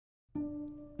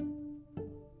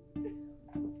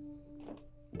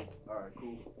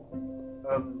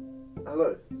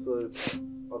Hello, so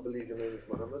I believe your name is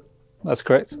Mohammad. That's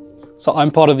correct. So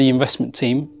I'm part of the investment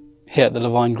team here at the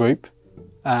Levine Group,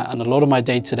 and a lot of my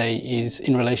day-to-day is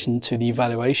in relation to the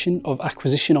evaluation of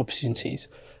acquisition opportunities,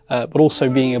 but also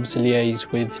being able to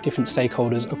liaise with different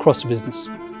stakeholders across the business.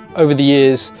 Over the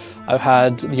years, I've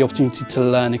had the opportunity to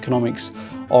learn economics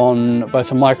on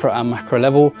both a micro and macro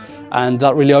level, and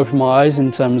that really opened my eyes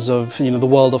in terms of the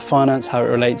world of finance, how it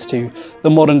relates to the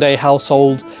modern day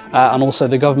household and also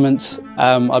the governments.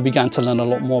 I began to learn a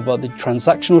lot more about the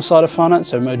transactional side of finance,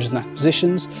 so mergers and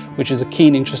acquisitions, which is a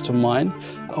keen interest of mine.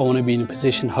 I want to be in a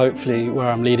position, hopefully, where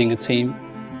I'm leading a team,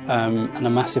 and a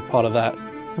massive part of that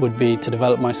would be to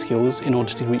develop my skills in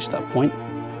order to reach that point.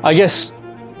 I guess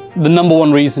the number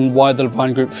one reason why the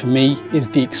Levine Group for me is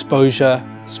the exposure,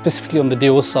 specifically on the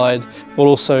deal side, but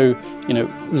also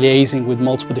liaising with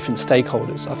multiple different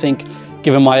stakeholders. I think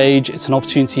given my age, it's an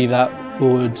opportunity that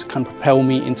would kind of propel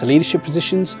me into leadership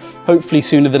positions, hopefully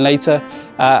sooner than later,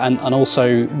 and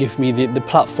also give me the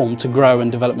platform to grow and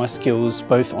develop my skills,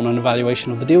 both on an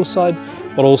evaluation of the deal side,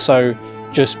 but also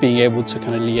just being able to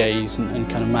kind of liaise and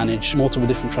kind of manage multiple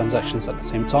different transactions at the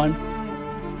same time.